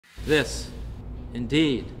This,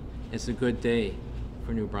 indeed, is a good day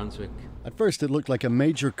for New Brunswick. At first, it looked like a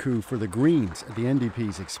major coup for the Greens at the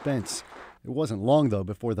NDP's expense. It wasn't long, though,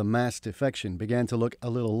 before the mass defection began to look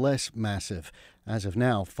a little less massive. As of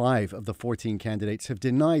now, 5 of the 14 candidates have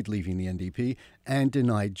denied leaving the NDP and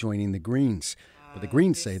denied joining the Greens. But the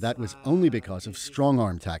Greens say that was only because of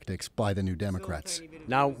strong-arm tactics by the New Democrats.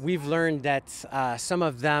 Now, we've learned that some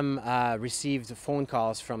of them received phone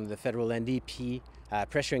calls from the federal NDP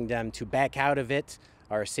pressuring them to back out of it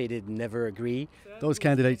or say they'd never agree. Those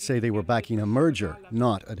candidates say they were backing a merger,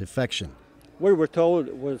 not a defection. What we were told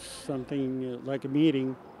was something like a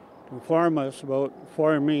meeting to inform us about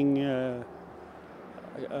forming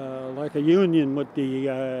like a union with the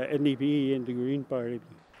NDP and the Green Party.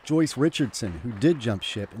 Joyce Richardson, who did jump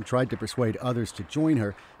ship and tried to persuade others to join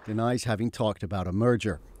her, denies having talked about a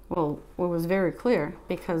merger. Well, it was very clear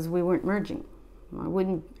because we weren't merging.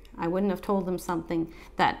 I wouldn't have told them something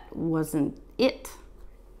that wasn't it.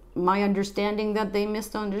 My understanding that they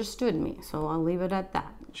misunderstood me, so I'll leave it at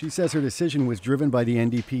that. She says her decision was driven by the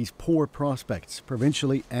NDP's poor prospects,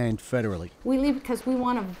 provincially and federally. We leave because we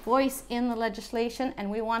want a voice in the legislation and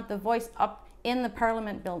we want the voice up in the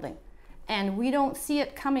Parliament building. And we don't see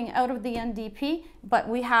it coming out of the NDP, but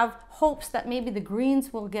we have hopes that maybe the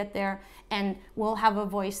Greens will get there and we'll have a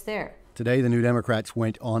voice there. Today, the New Democrats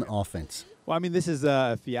went on offense. Well, I mean, this is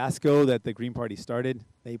a fiasco that the Green Party started.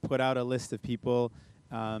 They put out a list of people.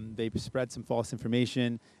 They spread some false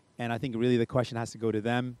information. And I think really the question has to go to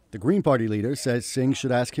them. The Green Party leader says Singh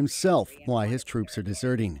should ask himself why his troops are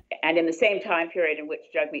deserting. And in the same time period in which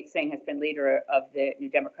Jagmeet Singh has been leader of the New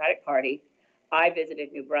Democratic Party, I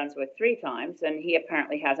visited New Brunswick 3 times, and he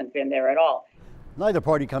apparently hasn't been there at all. Neither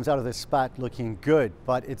party comes out of this spat looking good,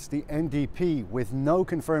 but it's the NDP, with no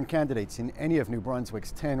confirmed candidates in any of New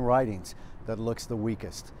Brunswick's 10 ridings, that looks the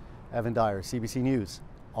weakest. Evan Dyer, CBC News,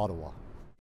 Ottawa.